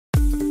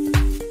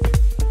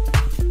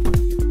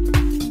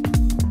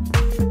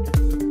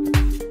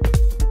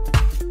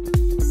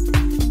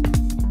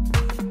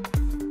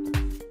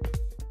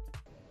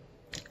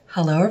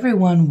Hello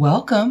everyone,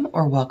 welcome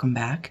or welcome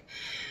back.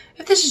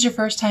 If this is your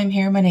first time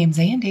here, my name's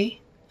Andi,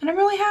 and I'm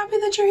really happy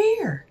that you're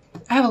here.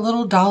 I have a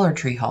little Dollar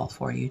Tree haul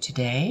for you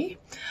today.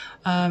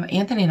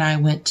 Anthony and I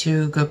went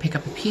to go pick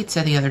up a pizza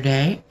the other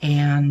day,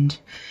 and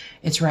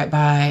it's right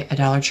by a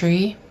Dollar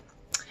Tree.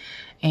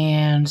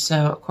 And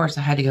so, of course,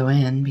 I had to go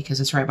in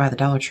because it's right by the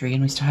Dollar Tree,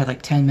 and we still had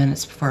like 10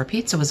 minutes before our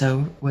pizza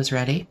was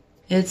ready.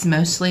 It's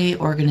mostly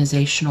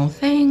organizational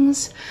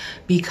things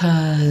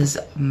because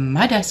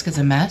my desk is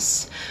a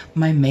mess,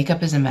 my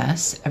makeup is a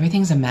mess,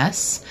 everything's a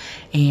mess,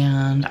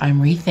 and I'm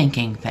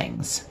rethinking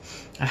things.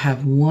 I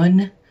have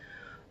one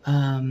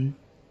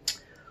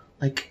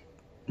like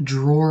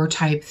drawer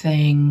type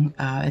thing.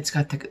 It's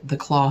got the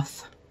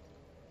cloth.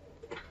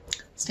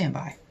 Stand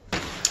by.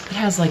 It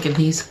has like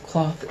these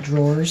cloth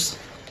drawers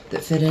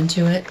that fit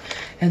into it,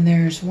 and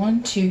there's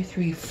 1, 2,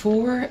 3,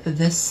 4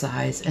 this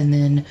size, and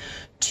then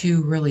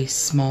 2 really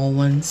small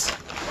ones,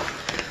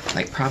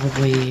 like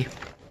probably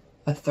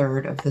a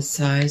third of this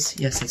size.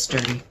 Yes, it's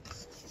dirty.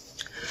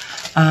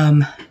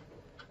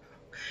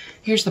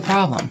 Here's the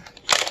problem.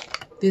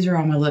 These are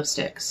all my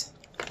lipsticks.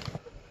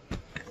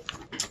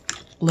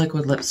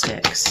 Liquid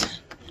lipsticks,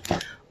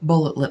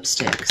 bullet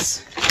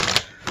lipsticks,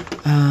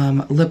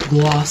 lip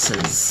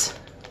glosses.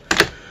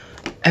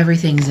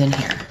 Everything's in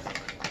here.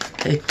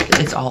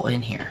 It's all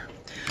in here.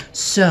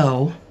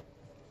 So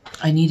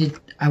I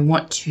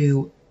want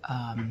to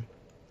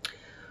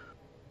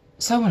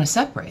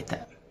separate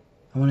them.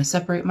 I want to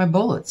separate my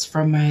bullets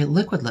from my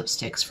liquid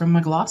lipsticks from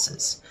my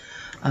glosses.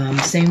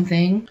 Same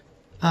thing.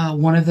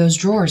 One of those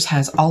drawers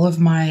has all of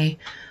my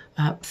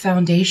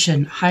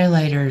foundation,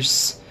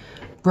 highlighters,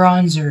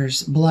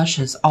 bronzers,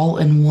 blushes, all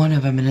in one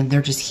of them, and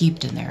they're just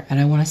heaped in there. And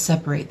I want to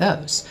separate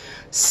those.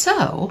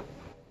 So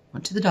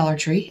went to the Dollar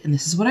Tree, and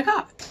this is what I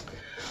got.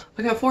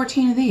 I got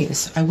 14 of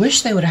these. I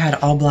wish they would have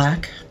had all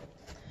black,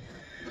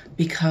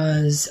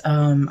 because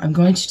I'm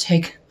going to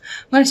take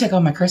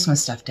all my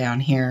Christmas stuff down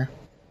here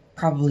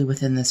probably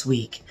within this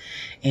week.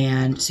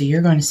 And so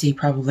you're going to see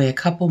probably a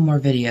couple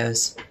more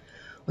videos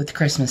with the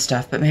Christmas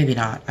stuff, but maybe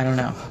not. I don't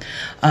know.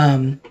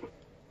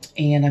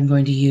 And I'm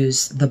going to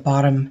use the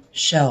bottom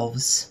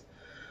shelves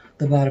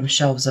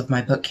of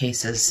my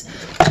bookcases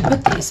to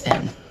put these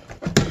in.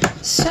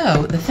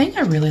 So the thing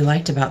I really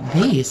liked about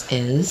these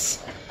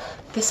is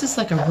this is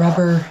like a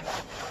rubber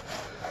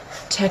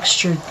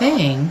textured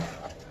thing,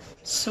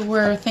 so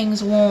where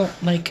things won't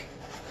like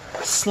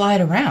slide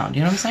around,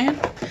 you know what I'm saying?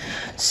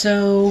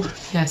 So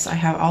yes, I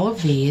have all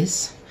of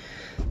these.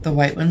 The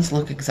white ones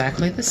look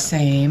exactly the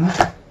same.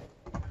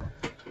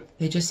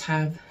 They just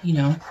have, you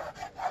know,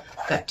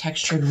 that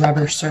textured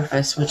rubber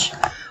surface, which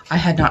I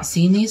had not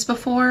seen these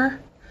before.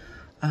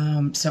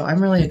 So I'm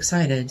really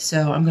excited.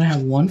 So I'm going to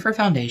have one for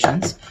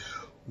foundations,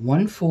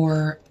 one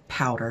for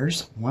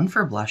powders, one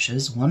for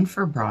blushes, one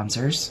for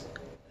bronzers,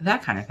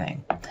 that kind of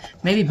thing.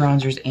 Maybe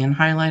bronzers and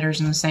highlighters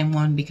in the same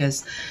one,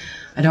 because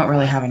I don't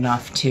really have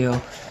enough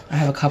I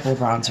have a couple of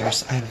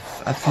bronzers. I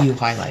have a few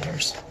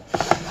highlighters,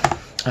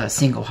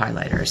 single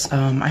highlighters.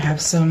 I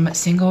have some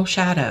single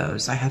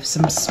shadows. I have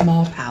some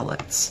small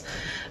palettes,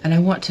 and I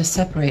want to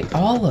separate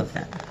all of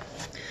them.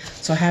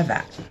 So I have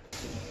that.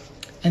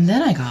 And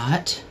then I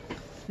got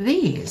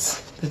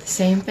these, the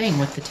same thing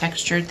with the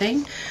textured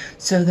thing,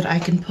 so that I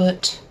can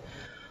put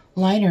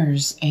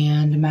liners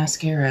and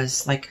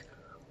mascaras, like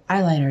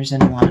eyeliners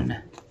in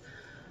one,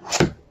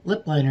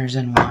 lip liners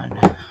in one,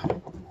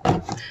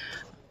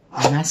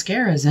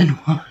 mascaras in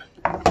one,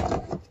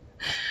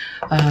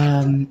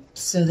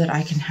 so that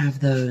I can have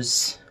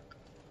those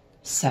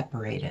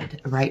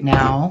separated. Right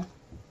now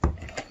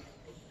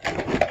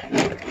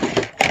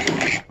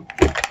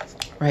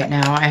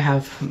I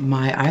have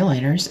my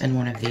eyeliners in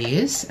one of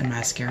these, and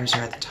mascaras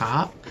are at the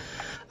top.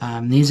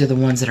 These are the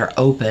ones that are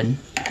open.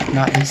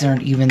 These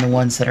aren't even the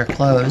ones that are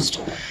closed.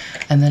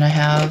 And then I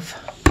have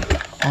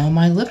all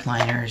my lip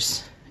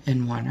liners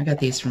in one. I got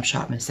these from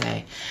Shop Miss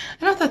A.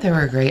 And I thought they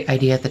were a great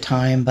idea at the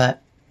time, but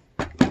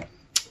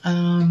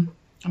I'm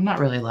not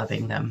really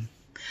loving them.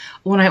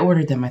 When I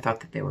ordered them, I thought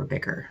that they were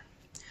bigger.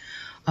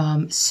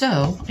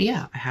 So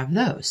yeah, I have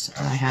those.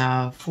 I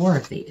have 4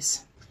 of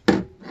these.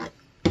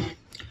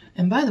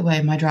 And by the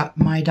way,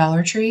 my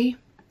Dollar Tree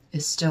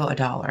is still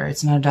 $1.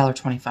 It's not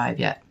 $1.25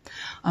 yet.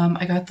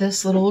 I got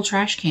this little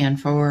trash can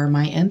for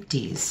my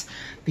empties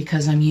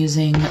because I'm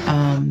using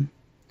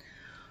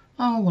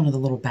one of the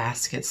little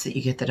baskets that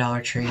you get at the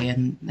Dollar Tree,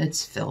 and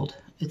it's filled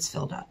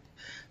up.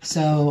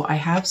 So I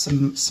have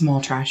some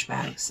small trash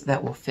bags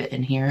that will fit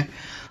in here,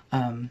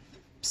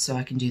 so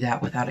I can do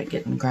that without it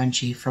getting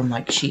grungy from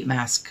like sheet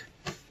mask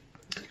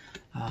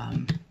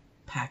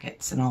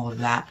packets and all of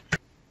that.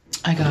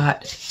 I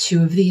got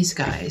 2 of these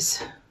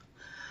guys.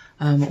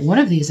 One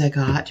of these I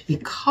got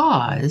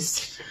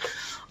because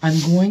I'm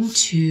going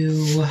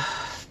to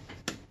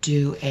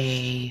do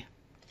a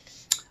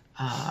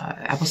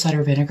apple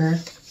cider vinegar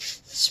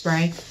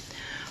spray.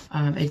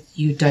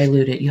 You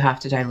dilute it. You have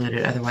to dilute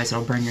it, otherwise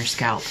it'll burn your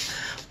scalp.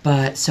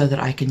 But so that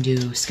I can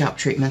do scalp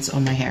treatments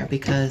on my hair,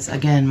 because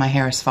again, my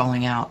hair is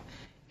falling out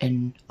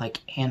in like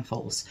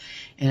handfuls,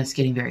 and it's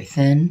getting very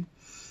thin.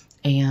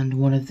 And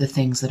one of the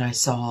things that I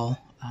saw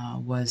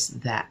was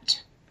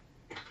that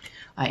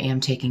I am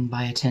taking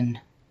biotin,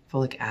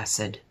 folic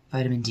acid,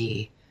 vitamin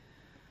D,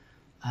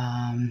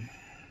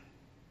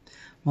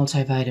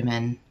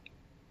 multivitamin,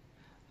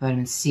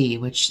 vitamin C,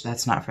 which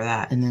that's not for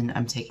that, and then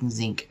I'm taking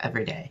zinc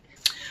every day.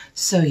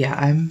 So yeah,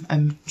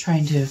 I'm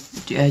trying to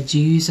do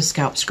use a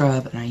scalp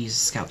scrub, and I use a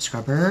scalp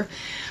scrubber.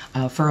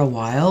 For a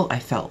while, I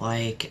felt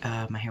like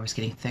my hair was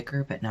getting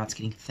thicker, but now it's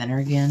getting thinner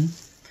again.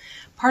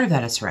 Part of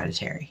that is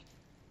hereditary.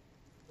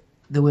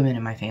 The women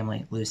in my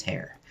family lose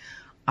hair.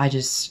 I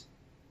just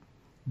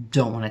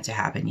don't want it to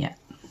happen yet.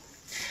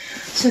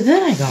 So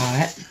then I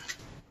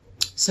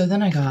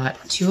got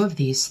two of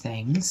these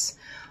things.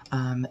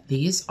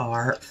 These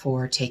are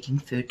for taking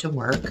food to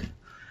work.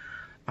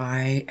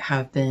 I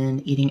have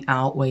been eating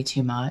out way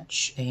too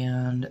much,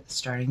 and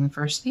starting the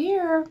first of the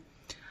year,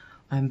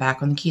 I'm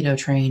back on the keto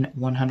train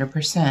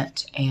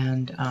 100%.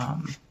 And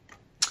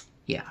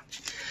yeah,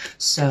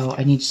 so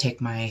I need to take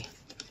my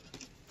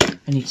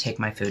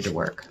food to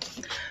work.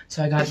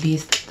 So I got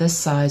this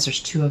size.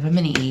 There's two of them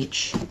in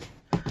each,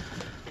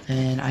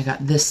 and I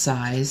got this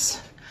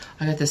size.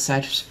 I got this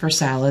size for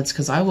salads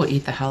because I will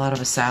eat the hell out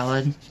of a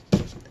salad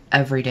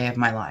every day of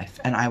my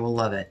life, and I will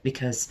love it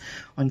because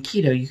on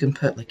keto you can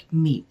put like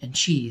meat and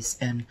cheese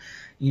and,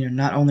 you know,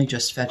 not only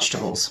just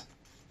vegetables,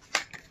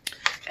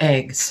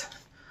 eggs.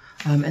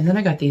 And then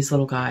I got these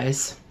little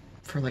guys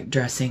for like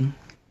dressing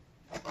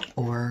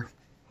or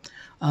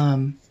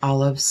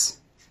olives,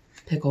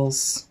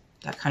 pickles,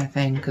 that kind of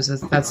thing, because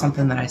that's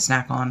something that I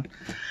snack on.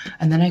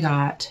 And then I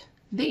got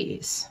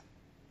these,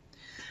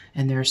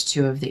 and there's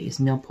two of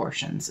these. Meal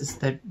Portions is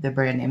the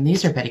brand name.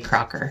 These are Betty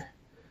Crocker.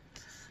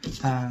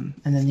 And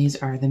then these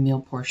are the Meal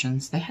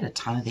Portions. They had a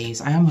ton of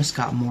these. I almost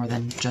got more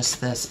than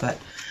just this, but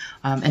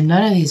and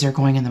none of these are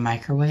going in the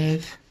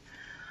microwave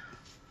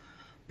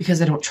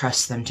because I don't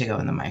trust them to go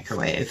in the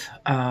microwave.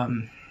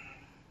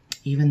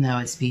 Even though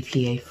it's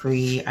BPA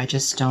free, I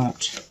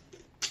don't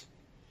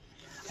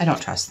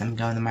trust them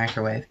to go in the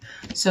microwave.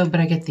 So, but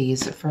I get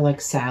these for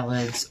like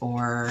salads,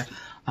 or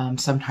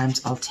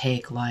sometimes I'll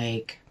take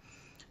like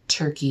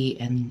turkey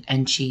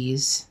and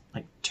cheese,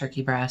 like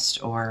turkey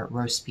breast or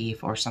roast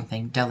beef or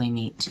something, deli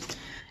meat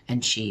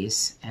and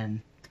cheese,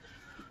 and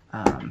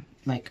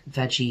like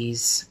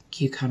veggies,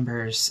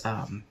 cucumbers,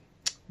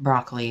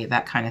 broccoli,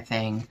 that kind of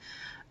thing,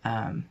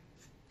 and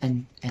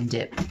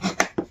dip.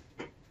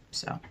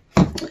 So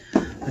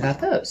I got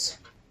those.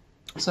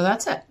 So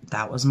that's it.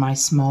 That was my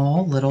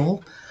small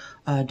little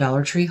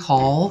Dollar Tree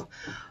haul.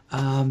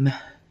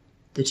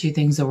 The two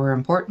things that were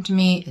important to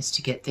me is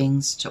to get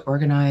things to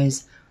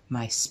organize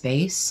my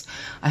space.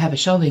 I have a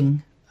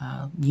shelving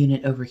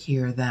unit over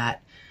here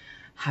that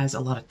has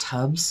a lot of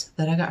tubs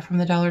that I got from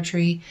the Dollar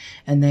Tree,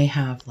 and they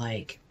have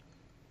like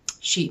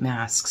sheet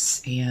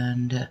masks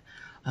and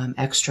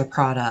extra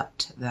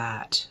product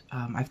that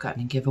I've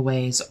gotten in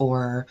giveaways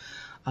or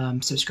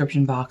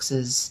subscription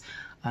boxes.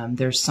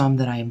 There's some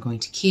that I am going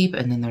to keep,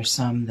 and then there's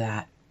some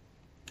that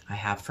I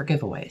have for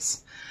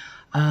giveaways.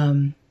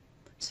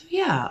 So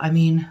yeah, I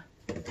mean,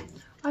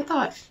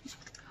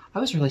 I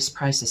was really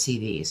surprised to see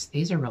these.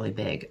 These are really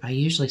big. I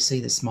usually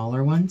see the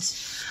smaller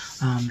ones,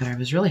 but I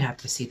was really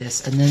happy to see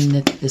this. And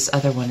then this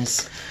other one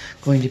is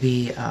going to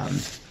be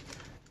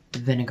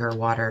vinegar,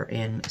 water,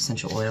 and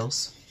essential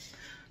oils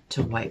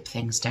to wipe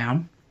things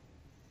down.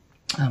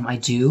 I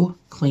do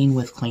clean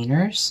with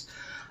cleaners,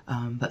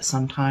 but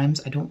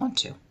sometimes I don't want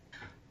to.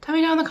 Tell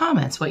me down in the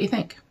comments what you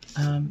think.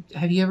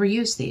 Have you ever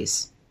used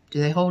these? Do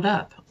they hold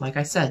up? Like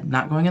I said,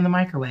 not going in the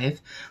microwave,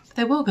 but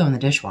they will go in the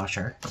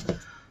dishwasher.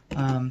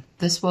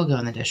 This will go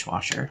in the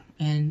dishwasher,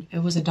 and it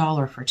was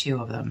 $1 for two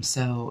of them.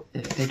 So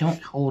if they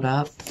don't hold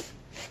up,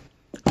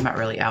 I'm not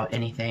really out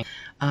anything.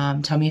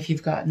 Tell me if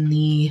you've gotten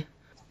any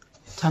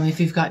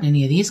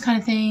of these kind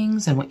of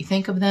things and what you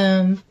think of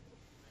them.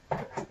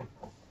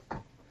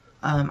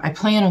 I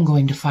plan on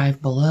going to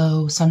Five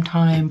Below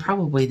sometime,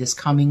 probably this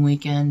coming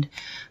weekend,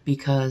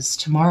 because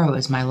tomorrow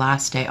is my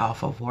last day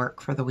off of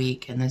work for the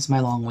week, and this is my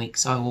long week,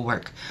 so I will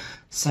work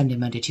Sunday,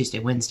 Monday, Tuesday,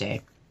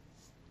 Wednesday.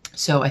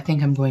 So I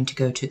think I'm going to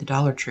go to the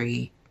Dollar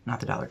Tree, not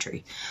the Dollar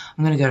Tree.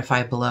 I'm going to go to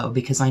Five Below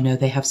because I know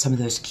they have some of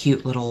those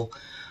cute little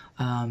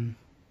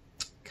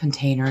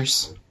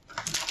containers,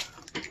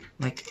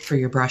 like for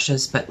your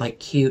brushes, but like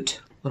cute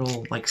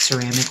little like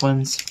ceramic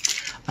ones,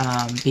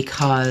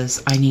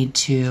 because I need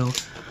to.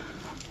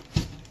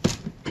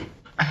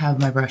 I have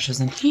my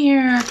brushes in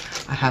here,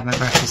 I have my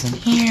brushes in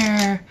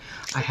here,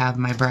 I have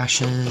my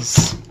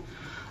brushes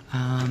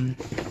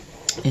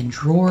in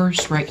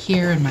drawers right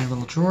here in my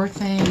little drawer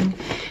thing,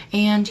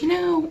 and you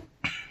know,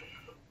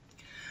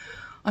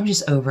 I'm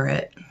just over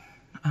it.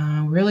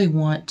 I really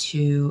want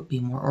to be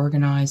more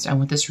organized. I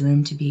want this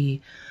room to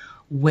be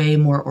way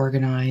more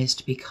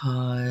organized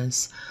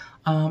because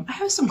I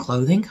have some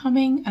clothing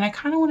coming, and I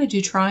kind of want to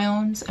do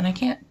try-ons, and I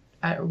can't,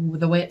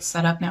 the way it's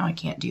set up now, I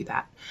can't do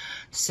that.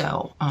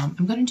 So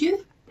I'm going to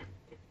do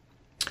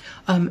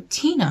that.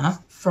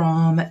 Tina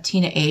from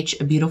Tina H,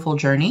 A Beautiful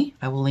Journey.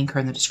 I will link her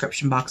in the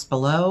description box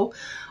below.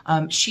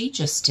 She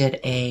just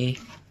did a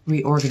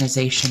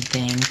reorganization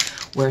thing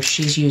where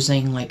she's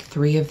using like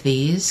 3 of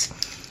these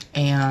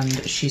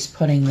and she's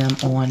putting them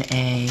on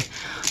a,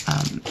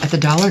 at the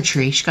Dollar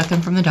Tree. She got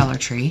them from the Dollar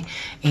Tree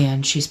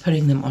and she's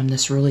putting them on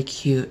this really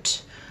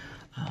cute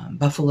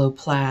buffalo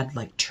plaid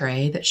like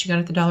tray that she got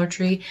at the Dollar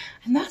Tree,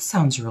 and that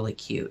sounds really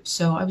cute.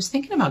 So I was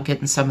thinking about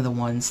getting some of the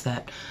ones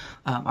that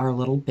are a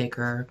little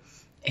bigger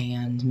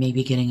and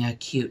maybe getting a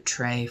cute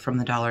tray from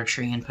the Dollar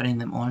Tree and putting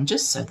them on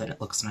just so that it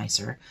looks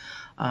nicer,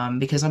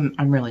 because I'm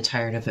really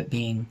tired of it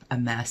being a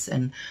mess,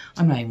 and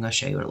I'm not even going to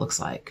show you what it looks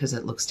like because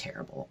it looks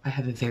terrible. I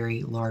have a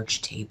very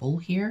large table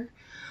here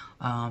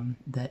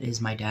that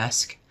is my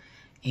desk,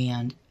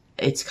 and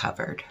it's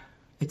covered.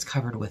 It's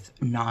covered with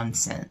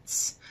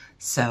nonsense.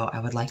 So I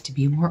would like to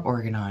be more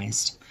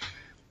organized.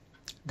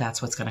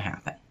 That's what's going to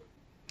happen.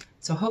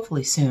 So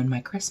hopefully soon my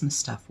Christmas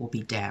stuff will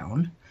be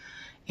down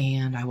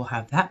and I will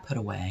have that put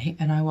away,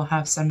 and I will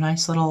have some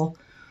nice little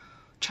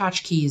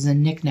tchotchkes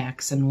and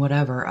knickknacks and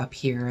whatever up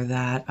here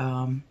that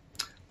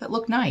that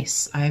look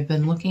nice. I've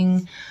been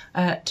looking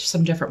at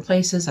some different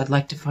places. I'd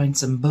like to find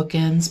some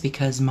bookends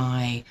because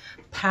my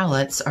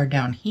palettes are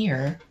down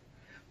here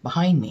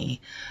behind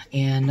me,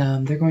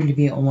 and they're going to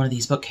be on one of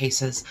these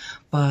bookcases,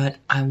 but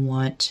I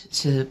want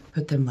to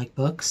put them like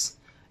books,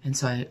 and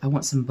so I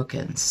want some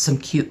bookends, some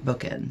cute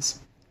bookends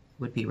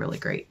would be really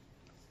great.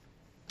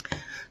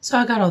 So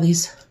I got all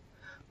these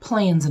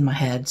plans in my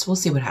head, so we'll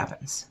see what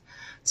happens.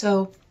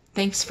 So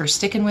thanks for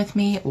sticking with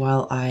me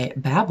while I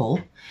babble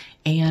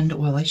and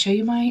while I show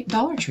you my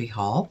Dollar Tree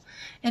haul,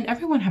 and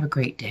everyone have a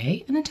great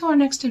day, and until our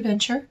next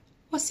adventure,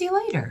 we'll see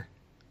you later.